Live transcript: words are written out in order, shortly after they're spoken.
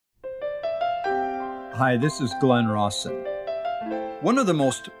Hi, this is Glenn Rawson. One of the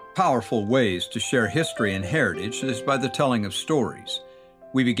most powerful ways to share history and heritage is by the telling of stories.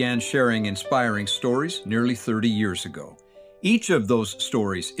 We began sharing inspiring stories nearly 30 years ago. Each of those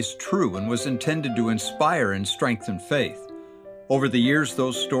stories is true and was intended to inspire and strengthen faith. Over the years,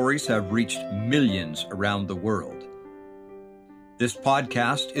 those stories have reached millions around the world. This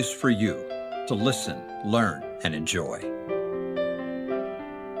podcast is for you to listen, learn, and enjoy.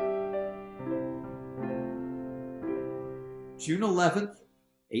 June 11th,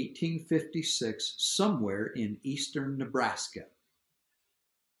 1856, somewhere in eastern Nebraska.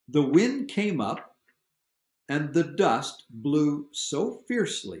 The wind came up and the dust blew so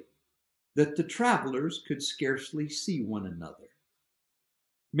fiercely that the travelers could scarcely see one another.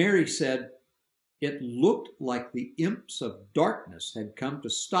 Mary said, "It looked like the imps of darkness had come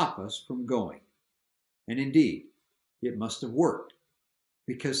to stop us from going." And indeed, it must have worked,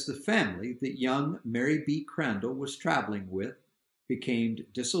 because the family that young Mary B. Crandall was traveling with became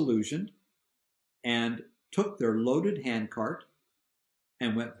disillusioned and took their loaded handcart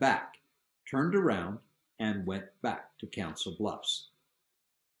and went back, turned around, and went back to Council Bluffs,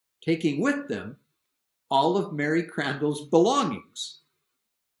 taking with them all of Mary Crandall's belongings.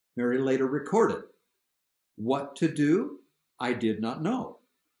 Mary later recorded, "What to do, I did not know.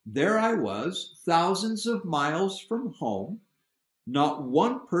 There I was, thousands of miles from home, not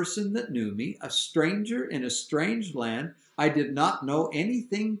one person that knew me, a stranger in a strange land. I did not know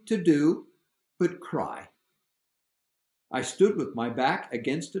anything to do but cry. I stood with my back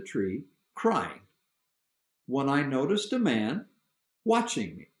against a tree, crying, when I noticed a man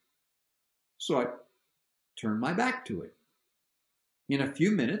watching me. So I turned my back to him. In a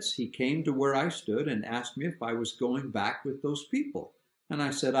few minutes, he came to where I stood and asked me if I was going back with those people. And I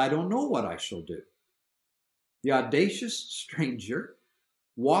said, I don't know what I shall do." The audacious stranger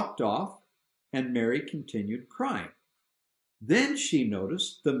walked off, and Mary continued crying. Then she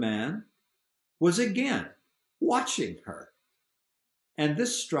noticed the man was again watching her, and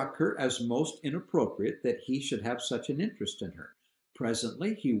this struck her as most inappropriate that he should have such an interest in her.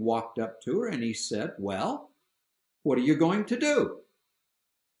 Presently, he walked up to her and he said, "Well, what are you going to do?"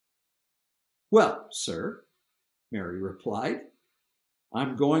 "Well, sir," Mary replied,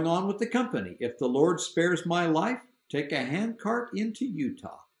 "I'm going on with the company. If the Lord spares my life, take a handcart into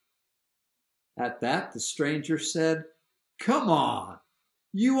Utah." At that, the stranger said, "Come on,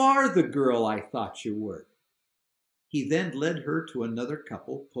 you are the girl I thought you were." He then led her to another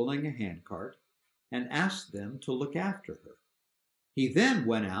couple pulling a handcart and asked them to look after her. He then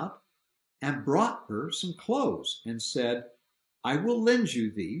went out and brought her some clothes and said, "I will lend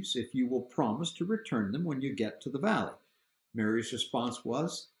you these if you will promise to return them when you get to the valley." Mary's response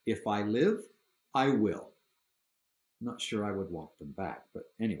was, "If I live, I will." I'm not sure I would want them back,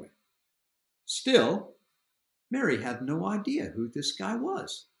 but anyway. Still, Mary had no idea who this guy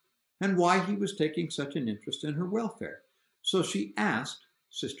was and why he was taking such an interest in her welfare. So she asked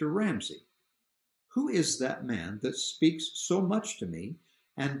Sister Ramsay, "Who is that man that speaks so much to me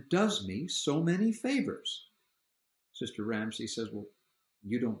and does me so many favors?" Sister Ramsay says, "Well,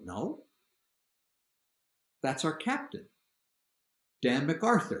 you don't know? That's our captain, Dan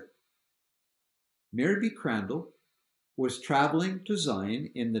MacArthur." Mary B. Crandall was traveling to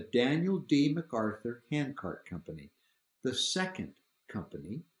Zion in the Daniel D. MacArthur Handcart Company, the second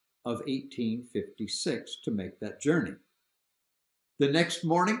company of 1856 to make that journey. The next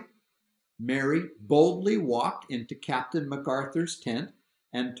morning, Mary boldly walked into Captain MacArthur's tent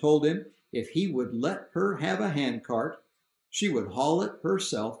and told him if he would let her have a handcart, she would haul it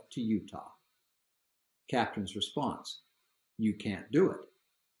herself to Utah. Captain's response, "You can't do it."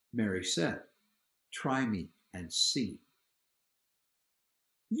 Mary said, "Try me and see."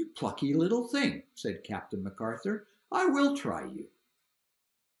 "You plucky little thing," said Captain MacArthur. "I will try you."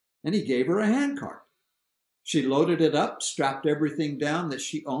 And he gave her a handcart. She loaded it up, strapped everything down that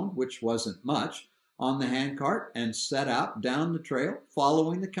she owned, which wasn't much, on the handcart and set out down the trail,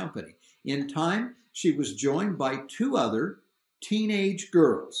 following the company. In time, she was joined by two other teenage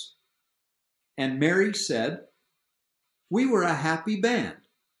girls. And Mary said, "We were a happy band,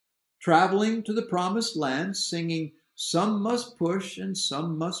 traveling to the promised land, singing, 'Some must push and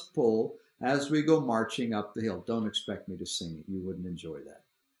some must pull as we go marching up the hill.'" Don't expect me to sing it. You wouldn't enjoy that.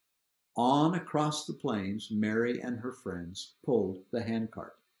 On across the plains, Mary and her friends pulled the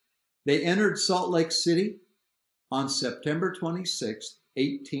handcart. They entered Salt Lake City on September 26,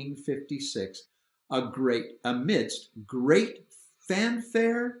 1856, amidst great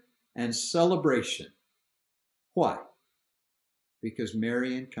fanfare and celebration. Why? Because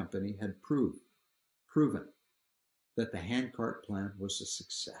Mary and company had proven that the handcart plan was a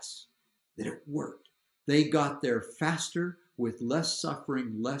success, that it worked, They got there faster, with less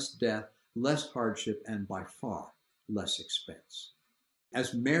suffering, less death, less hardship, and by far less expense.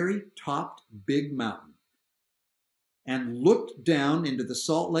 As Mary topped Big Mountain and looked down into the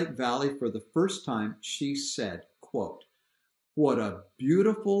Salt Lake Valley for the first time, she said, quote, "What a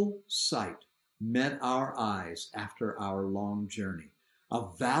beautiful sight met our eyes after our long journey. A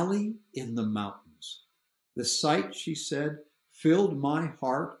valley in the mountains. The sight," she said, "filled my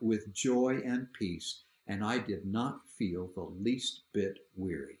heart with joy and peace, and I did not feel the least bit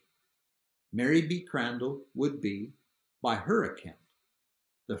weary." Mary B. Crandall would be, by her account,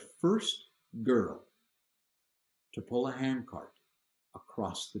 the first girl to pull a handcart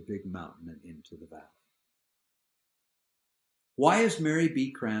across the big mountain and into the valley. Why is Mary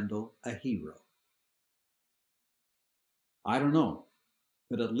B. Crandall a hero? I don't know,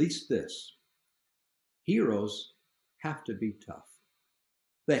 but at least this: heroes have to be tough.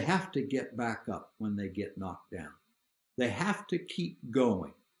 They have to get back up when they get knocked down. They have to keep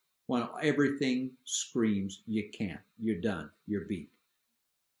going when everything screams, you can't, you're done, you're beat.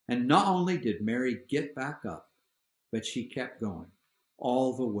 And not only did Mary get back up, but she kept going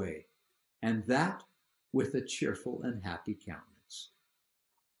all the way, and that with a cheerful and happy countenance.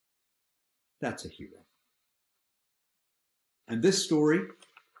 That's a hero. And this story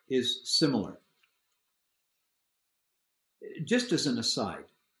is similar. Just as an aside,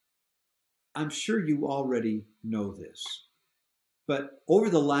 I'm sure you already know this, but over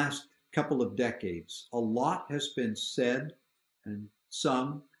the last couple of decades, a lot has been said and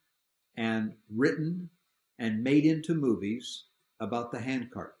sung and written and made into movies about the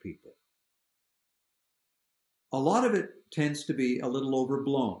handcart people. A lot of it tends to be a little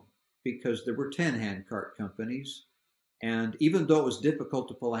overblown because there were 10 handcart companies, and even though it was difficult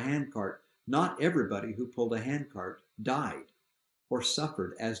to pull a handcart, not everybody who pulled a handcart died or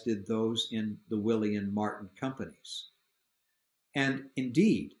suffered as did those in the Willie and Martin companies. And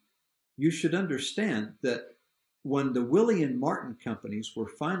indeed, you should understand that when the Willie and Martin companies were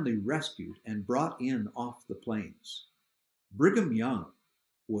finally rescued and brought in off the plains, Brigham Young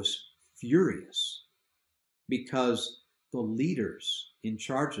was furious because the leaders in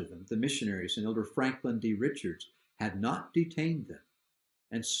charge of them, the missionaries and Elder Franklin D. Richards, had not detained them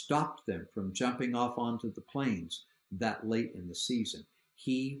and stopped them from jumping off onto the plains that late in the season.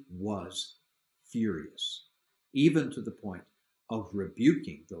 He was furious, even to the point of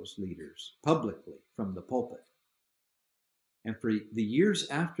rebuking those leaders publicly from the pulpit. And for the years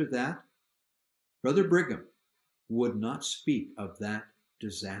after that, Brother Brigham would not speak of that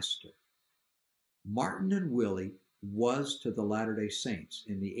disaster. Martin and Willie was to the Latter-day Saints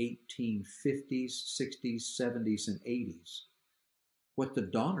in the 1850s, 60s, 70s, and 80s what the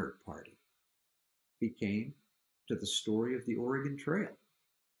Donner Party became to the story of the Oregon Trail.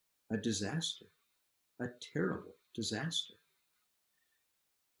 A disaster, a terrible disaster.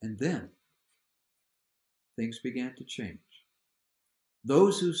 And then things began to change.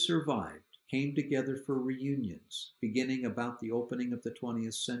 Those who survived came together for reunions beginning about the opening of the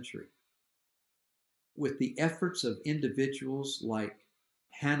 20th century. With the efforts of individuals like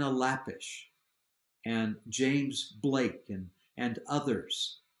Hannah Lappish and James Blake and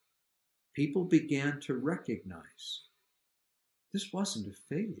others, people began to recognize this wasn't a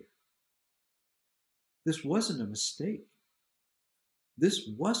failure. This wasn't a mistake. This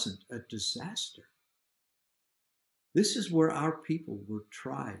wasn't a disaster. This is where our people were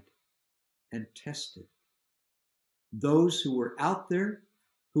tried and tested. Those who were out there,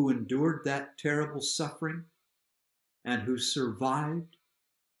 who endured that terrible suffering and who survived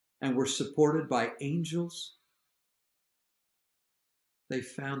and were supported by angels, they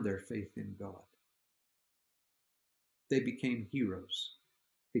found their faith in God. They became heroes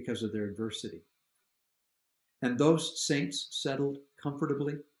because of their adversity. And those saints settled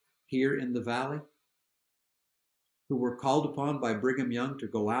comfortably here in the valley, who were called upon by Brigham Young to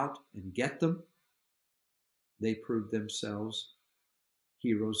go out and get them, they proved themselves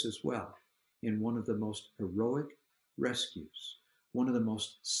heroes as well in one of the most heroic rescues, one of the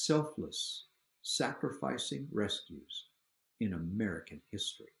most selfless, sacrificing rescues in American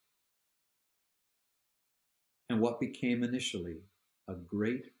history. And what became initially a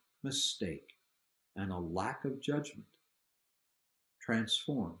great mistake and a lack of judgment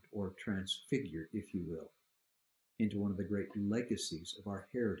transformed or transfigured, if you will, into one of the great legacies of our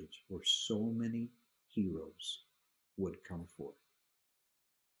heritage where so many heroes would come forth.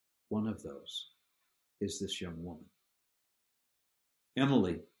 One of those is this young woman.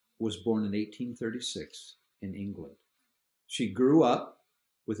 Emily was born in 1836 in England. She grew up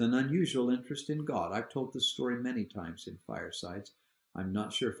with an unusual interest in God. I've told this story many times in Firesides. I'm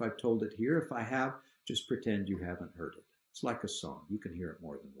not sure if I've told it here. If I have, Just pretend you haven't heard it. It's like a song. You can hear it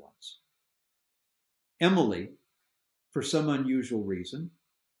more than once. Emily, for some unusual reason,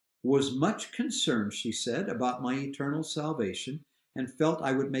 was much concerned, she said, about my eternal salvation and felt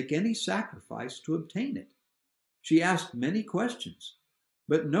I would make any sacrifice to obtain it. She asked many questions,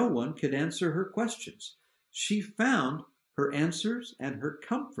 but no one could answer her questions. She found her answers and her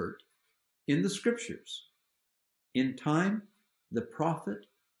comfort in the scriptures. In time, the prophet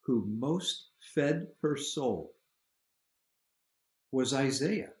who most fed her soul was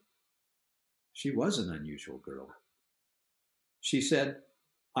Isaiah. She was an unusual girl. She said,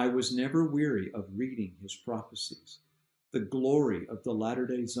 I was never weary of reading his prophecies. The glory of the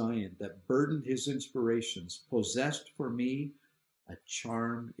latter-day Zion that burdened his inspirations possessed for me a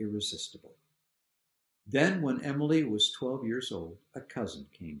charm irresistible. Then, when Emily was 12 years old, a cousin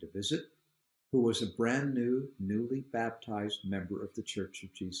came to visit who was a brand new, newly baptized member of the Church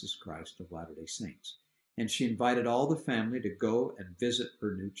of Jesus Christ of Latter-day Saints. And she invited all the family to go and visit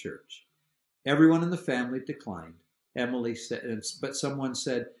her new church. Everyone in the family declined. Emily said, but someone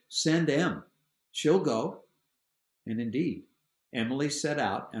said, send Em. She'll go. And indeed, Emily set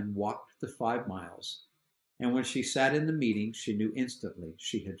out and walked the 5 miles. And when she sat in the meeting, she knew instantly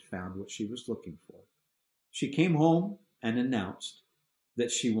she had found what she was looking for. She came home and announced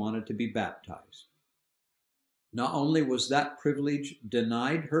that she wanted to be baptized. Not only was that privilege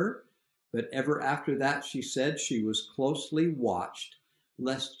denied her, but ever after that, she said she was closely watched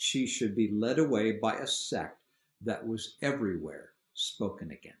lest she should be led away by a sect that was everywhere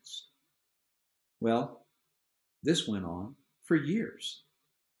spoken against. Well, this went on for years.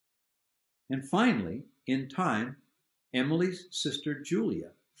 And finally, in time, Emily's sister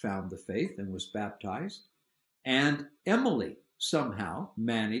Julia found the faith and was baptized, and Emily somehow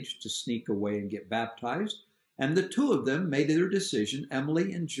managed to sneak away and get baptized, and the two of them made their decision,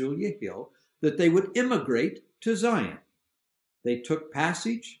 Emily and Julia Hill, that they would immigrate to Zion. They took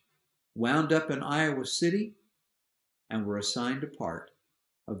passage, wound up in Iowa City, and were assigned a part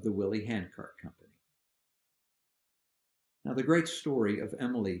of the Willie Handcart Company. Now, the great story of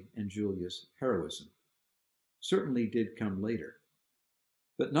Emily and Julia's heroism certainly did come later,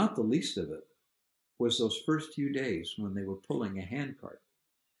 but not the least of it was those first few days when they were pulling a handcart.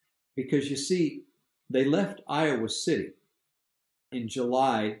 Because you see, they left Iowa City in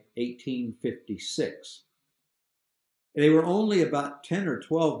July 1856. They were only about 10 or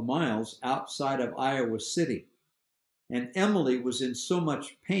 12 miles outside of Iowa City. And Emily was in so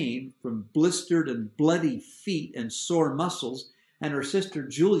much pain from blistered and bloody feet and sore muscles, and her sister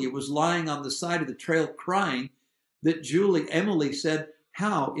Julia was lying on the side of the trail crying, that Emily said,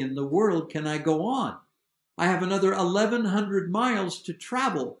 how in the world can I go on? I have another 1,100 miles to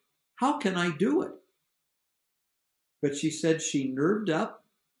travel. How can I do it? But she said she nerved up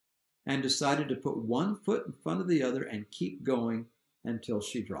and decided to put one foot in front of the other and keep going until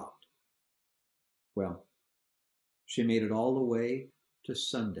she dropped. Well, she made it all the way to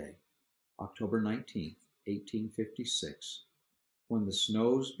Sunday, October 19th, 1856, when the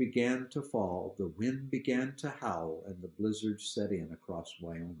snows began to fall, the wind began to howl, and the blizzard set in across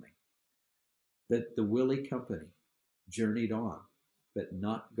Wyoming. That the Willie Company journeyed on, but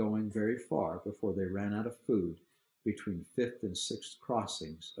not going very far before they ran out of food between 5th and 6th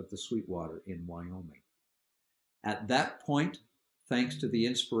crossings of the Sweetwater in Wyoming. At that point, thanks to the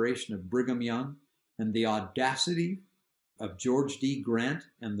inspiration of Brigham Young and the audacity of George D. Grant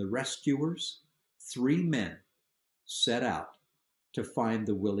and the rescuers, 3 men set out to find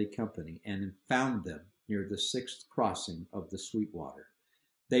the Willie Company and found them near the 6th crossing of the Sweetwater.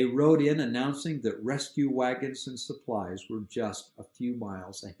 They rode in announcing that rescue wagons and supplies were just a few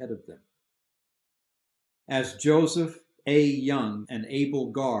miles ahead of them. As Joseph A. Young and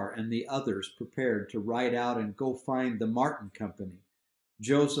Abel Garr and the others prepared to ride out and go find the Martin Company,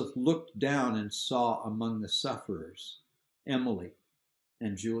 Joseph looked down and saw among the sufferers Emily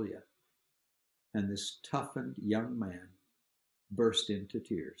and Julia, and this toughened young man burst into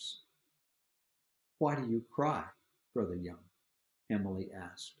tears. Why do you cry, Brother Young? Emily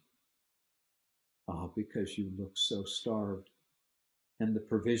asked. Oh, because you look so starved, and the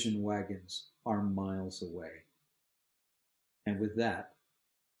provision wagons are miles away. And with that,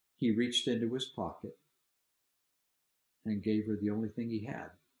 he reached into his pocket and gave her the only thing he had,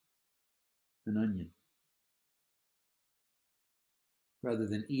 an onion. Rather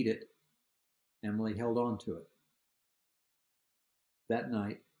than eat it, Emily held on to it. That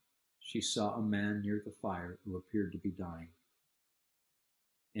night, she saw a man near the fire who appeared to be dying.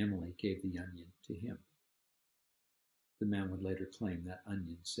 Emily gave the onion to him. The man would later claim that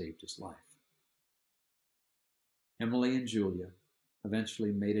onion saved his life. Emily and Julia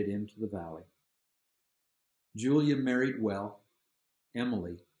eventually made it into the valley. Julia married well.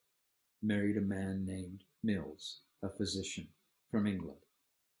 Emily married a man named Mills, a physician from England.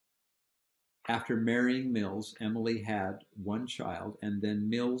 After marrying Mills, Emily had one child, and then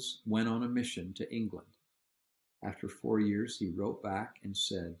Mills went on a mission to England. After 4 years, he wrote back and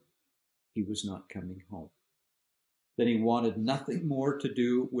said he was not coming home. That he wanted nothing more to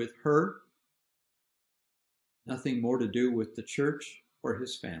do with her, nothing more to do with the church or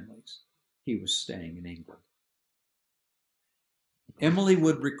his families. He was staying in England. Emily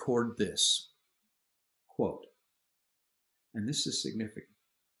would record this, quote, and this is significant.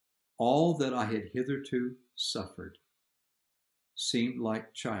 All that I had hitherto suffered seemed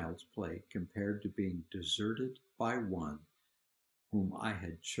like child's play compared to being deserted by one whom I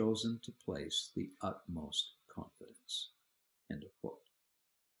had chosen to place the utmost confidence. End of quote.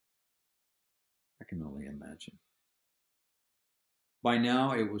 I can only imagine. By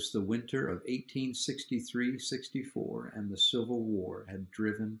now it was the winter of 1863-64, and the Civil War had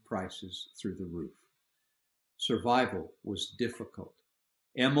driven prices through the roof. Survival was difficult.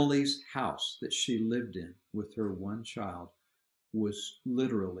 Emily's house that she lived in with her one child was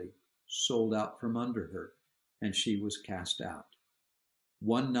literally sold out from under her, and she was cast out.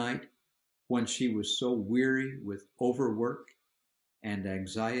 One night, when she was so weary with overwork and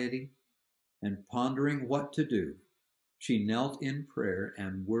anxiety and pondering what to do, she knelt in prayer,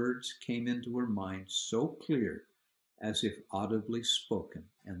 and words came into her mind so clear as if audibly spoken,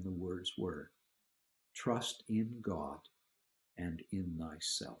 and the words were, "Trust in God and in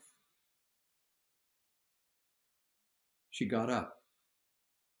thyself." She got up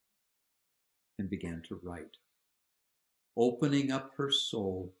and began to write, opening up her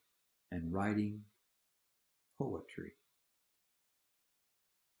soul and writing poetry.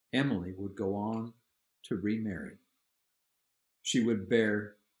 Emily would go on to remarry. She would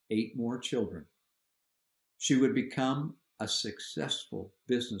bear 8 more children. She would become a successful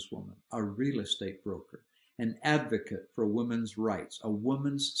businesswoman, a real estate broker, an advocate for women's rights, a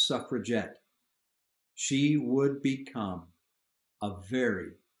woman's suffragette. She would become a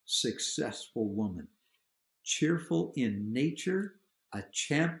very successful woman, cheerful in nature, a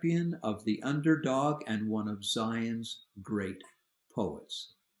champion of the underdog, and one of Zion's great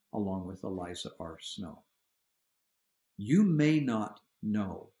poets, along with Eliza R. Snow. You may not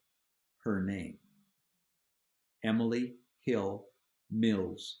know her name, Emily Hill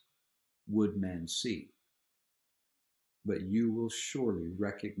Mills Woodmansee, but you will surely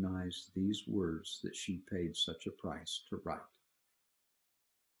recognize these words that she paid such a price to write.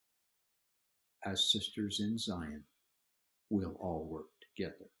 As sisters in Zion, we'll all work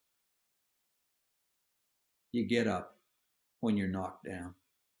together. You get up when you're knocked down.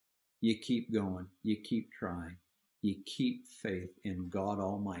 You keep going. You keep trying. You keep faith in God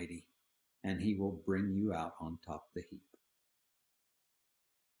Almighty, and He will bring you out on top of the heap.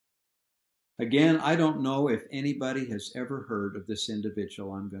 Again, I don't know if anybody has ever heard of this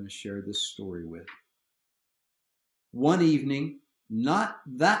individual I'm going to share this story with. One evening, not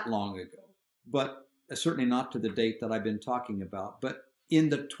that long ago, but certainly not to the date that I've been talking about, but in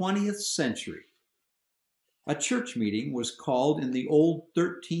the 20th century, a church meeting was called in the old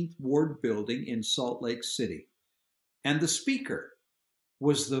 13th Ward building in Salt Lake City. And the speaker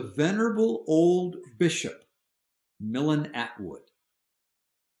was the venerable old Bishop Millen Atwood.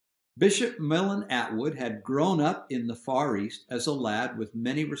 Bishop Millen Atwood had grown up in the Far East as a lad with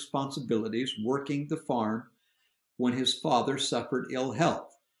many responsibilities working the farm when his father suffered ill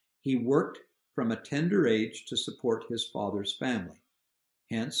health. He worked from a tender age to support his father's family.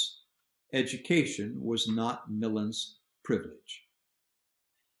 Hence, education was not Millen's privilege.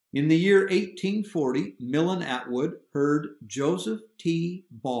 In the year 1840, Millen Atwood heard Joseph T.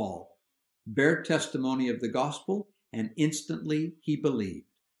 Ball bear testimony of the gospel, and instantly he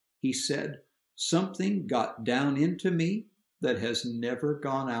believed. He said, "Something got down into me that has never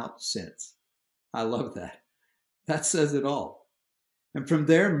gone out since." I love that. That says it all. And from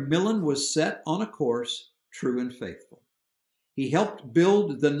there, Millen was set on a course, true and faithful. He helped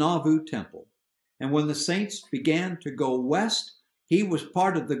build the Nauvoo Temple. And when the saints began to go west, he was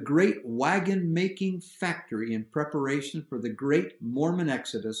part of the great wagon-making factory in preparation for the great Mormon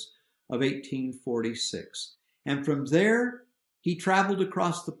exodus of 1846. And from there, he traveled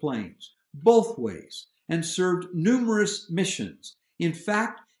across the plains, both ways, and served numerous missions. In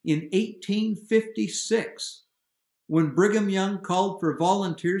fact, in 1856, when Brigham Young called for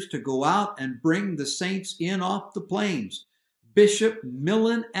volunteers to go out and bring the saints in off the plains, Bishop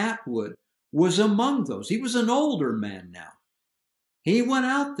Millen Atwood was among those. He was an older man now. He went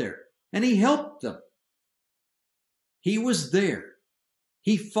out there and he helped them. He was there.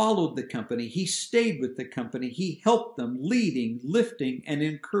 He followed the company. He stayed with the company. He helped them, leading, lifting, and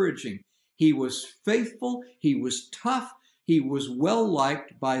encouraging. He was faithful. He was tough. He was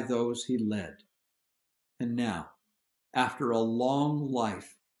well-liked by those he led. And now, after a long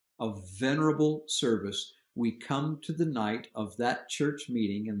life of venerable service, we come to the night of that church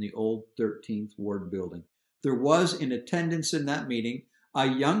meeting in the old 13th Ward building. There was in attendance in that meeting a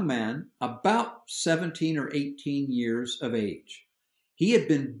young man about 17 or 18 years of age. He had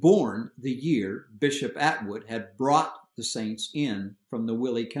been born the year Bishop Atwood had brought the saints in from the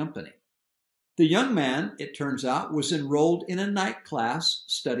Willie Company. The young man, it turns out, was enrolled in a night class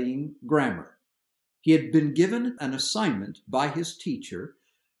studying grammar. He had been given an assignment by his teacher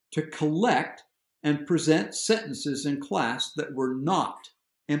to collect and present sentences in class that were not,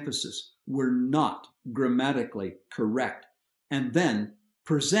 emphasis, were not grammatically correct, and then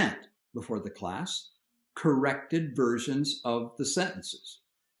present before the class corrected versions of the sentences.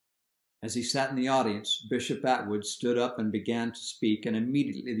 As he sat in the audience, Bishop Atwood stood up and began to speak, and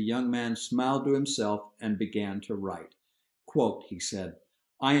immediately the young man smiled to himself and began to write. Quote, he said,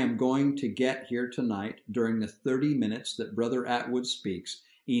 "I am going to get here tonight, during the 30 minutes that Brother Atwood speaks,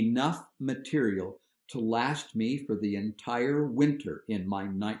 enough material to last me for the entire winter in my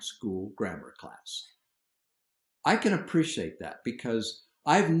night school grammar class." I can appreciate that because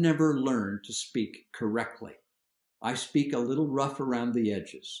I've never learned to speak correctly. I speak a little rough around the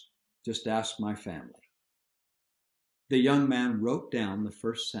edges. Just ask my family. The young man wrote down the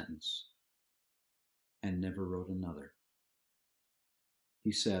first sentence and never wrote another.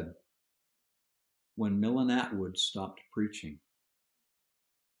 He said, "When Millen Atwood stopped preaching,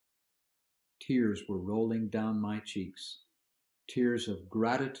 tears were rolling down my cheeks, tears of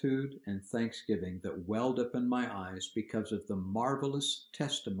gratitude and thanksgiving that welled up in my eyes because of the marvelous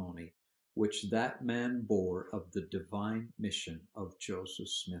testimony which that man bore of the divine mission of Joseph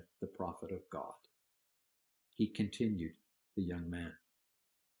Smith, the prophet of God." He continued, the young man,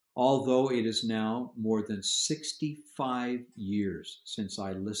 "Although it is now more than 65 years since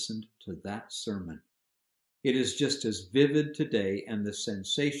I listened to that sermon, it is just as vivid today, and the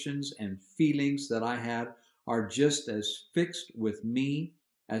sensations and feelings that I had are just as fixed with me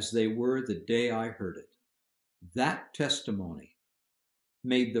as they were the day I heard it. That testimony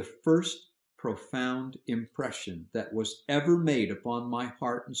made the first profound impression that was ever made upon my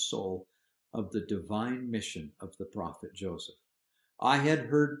heart and soul of the divine mission of the prophet Joseph. I had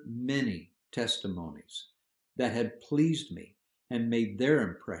heard many testimonies that had pleased me and made their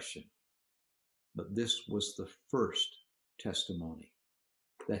impression, but this was the first testimony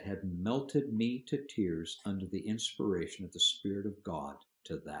that had melted me to tears under the inspiration of the Spirit of God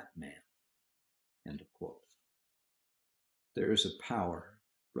to that man." End of quote. There is a power,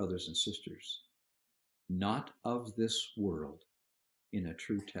 brothers and sisters, not of this world, in a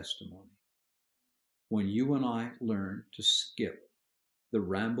true testimony. When you and I learn to skip the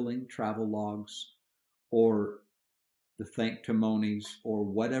rambling travelogues or the thanktimonies or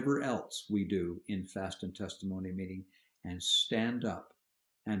whatever else we do in fast and testimony meeting and stand up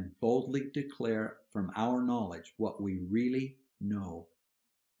and boldly declare from our knowledge what we really know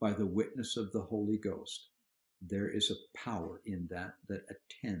by the witness of the Holy Ghost, there is a power in that that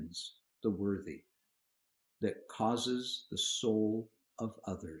attends the worthy, that causes the soul of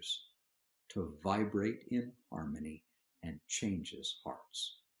others to vibrate in harmony and changes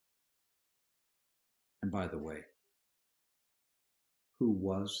hearts. And by the way, who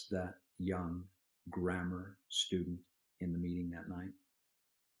was that young grammar student in the meeting that night?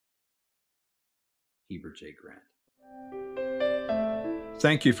 Heber J. Grant.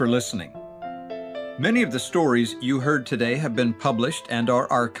 Thank you for listening. Many of the stories you heard today have been published and are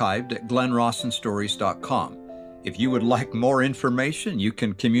archived at glenrossenstories.com. If you would like more information, you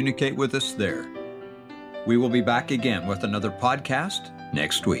can communicate with us there. We will be back again with another podcast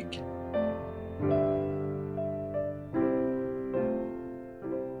next week.